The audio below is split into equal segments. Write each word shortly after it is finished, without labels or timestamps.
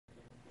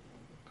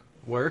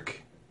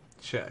Work?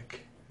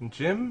 Check.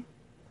 Gym?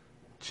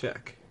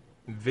 Check.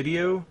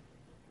 Video?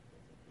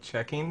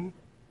 Checking.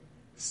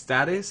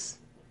 Status?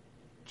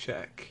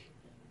 Check.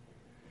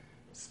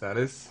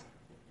 Status?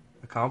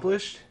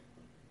 Accomplished?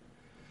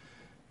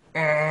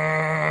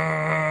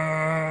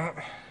 Yeah,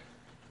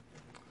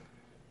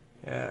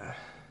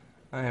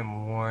 I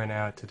am worn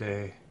out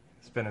today.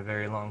 It's been a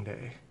very long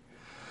day.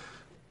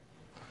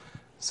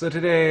 So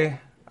today,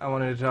 I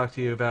wanted to talk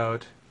to you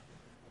about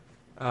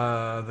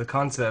the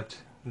concept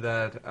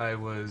that I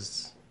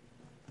was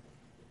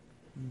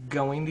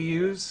going to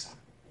use.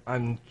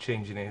 I'm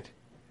changing it.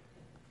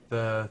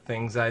 The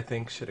things I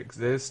think should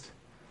exist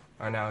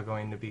are now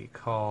going to be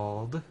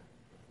called...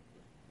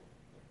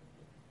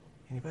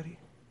 Anybody?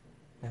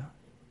 No?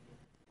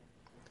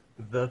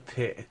 The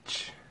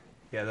pitch.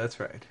 Yeah, that's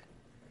right.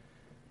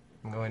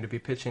 I'm going to be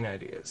pitching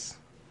ideas,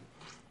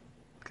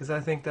 because I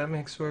think that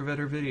makes for a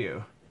better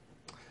video.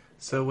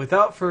 So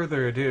without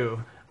further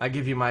ado, I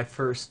give you my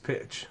first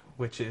pitch,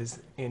 which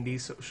is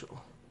indie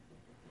social.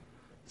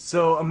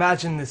 So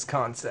imagine this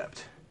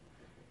concept.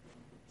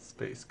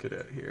 Space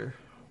Cadet here.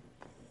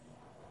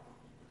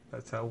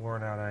 That's how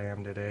worn out I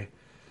am today.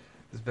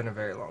 It's been a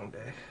very long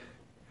day.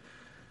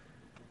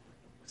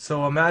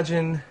 So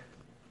imagine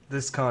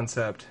this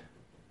concept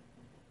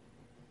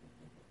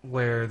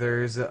where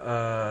there's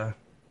a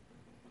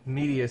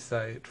media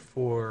site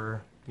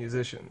for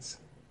musicians.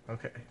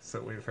 Okay, so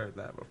we've heard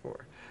that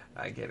before.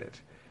 I get it.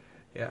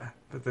 Yeah,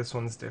 but this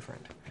one's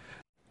different.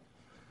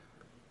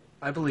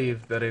 I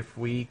believe that if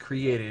we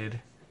created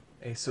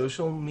a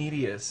social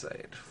media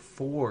site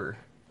for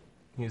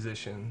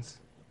musicians,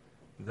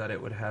 that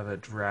it would have a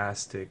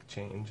drastic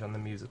change on the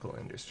musical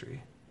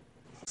industry.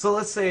 So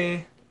let's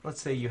say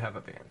you have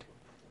a band.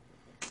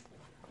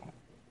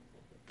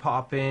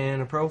 Pop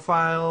in a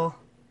profile,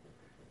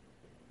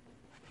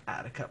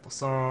 add a couple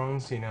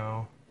songs,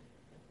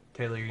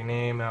 tailor your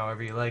name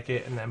however you like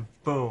it, and then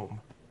boom,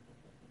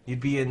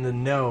 you'd be in the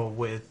know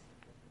with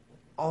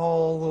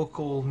all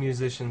local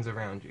musicians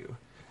around you.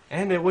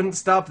 And it wouldn't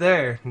stop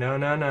there.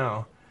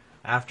 No.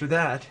 After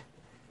that,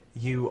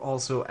 you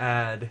also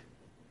add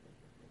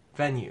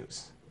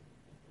venues.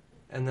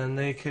 And then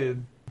they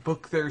could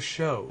book their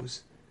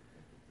shows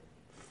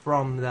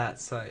from that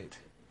site,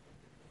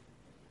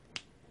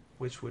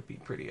 which would be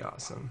pretty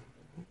awesome.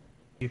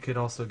 You could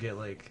also get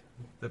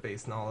the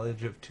base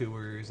knowledge of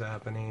tours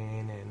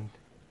happening and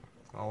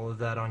all of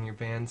that on your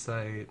band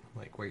site,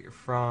 like where you're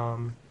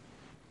from,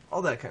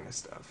 all that kind of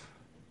stuff.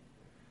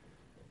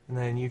 And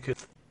then you could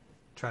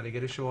try to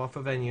get a show off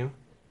a venue.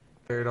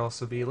 There'd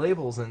also be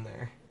labels in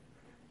there.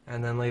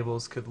 And then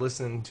labels could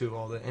listen to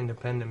all the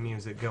independent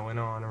music going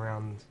on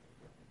around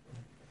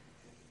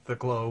the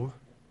globe.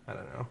 I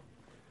don't know.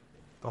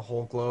 The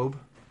whole globe.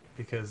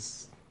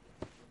 Because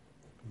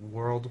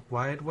World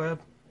Wide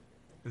Web?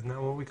 Isn't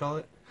that what we call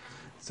it?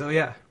 So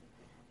yeah.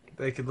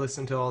 They could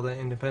listen to all the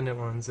independent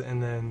ones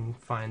and then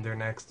find their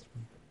next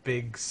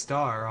big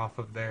star off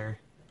of there.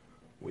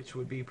 Which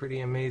would be pretty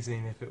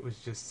amazing if it was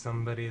just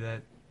somebody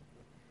that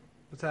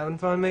was having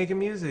fun making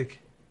music.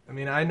 I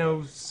mean, I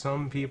know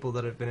some people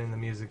that have been in the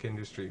music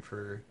industry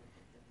for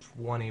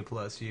 20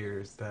 plus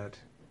years that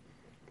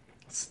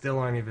still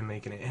aren't even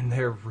making it, and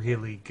they're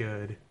really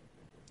good.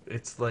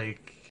 It's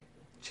like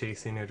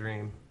chasing a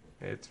dream.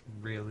 It's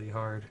really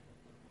hard.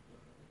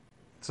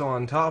 So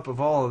on top of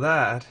all of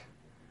that,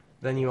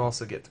 then you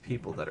also get the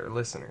people that are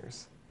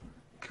listeners.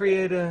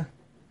 Create a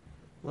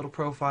little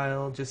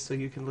profile just so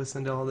you can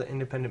listen to all the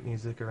independent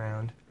music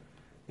around.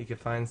 You can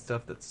find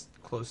stuff that's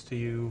close to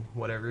you,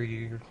 whatever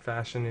your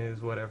fashion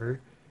is,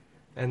 whatever.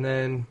 And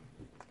then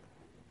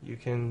you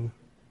can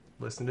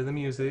listen to the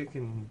music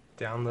and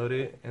download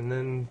it, and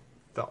then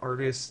the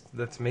artist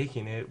that's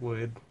making it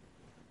would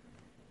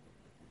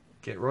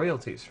get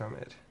royalties from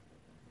it.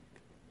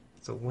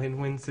 It's a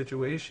win-win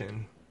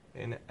situation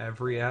in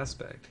every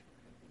aspect,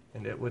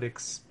 and it would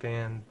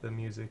expand the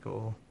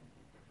musical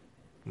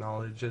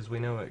knowledge as we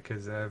know it,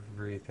 because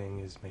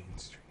everything is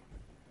mainstream.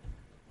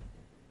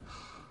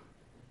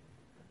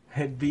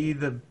 It'd be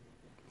the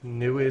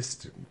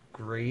newest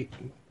great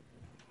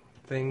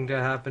thing to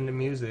happen to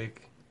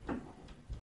music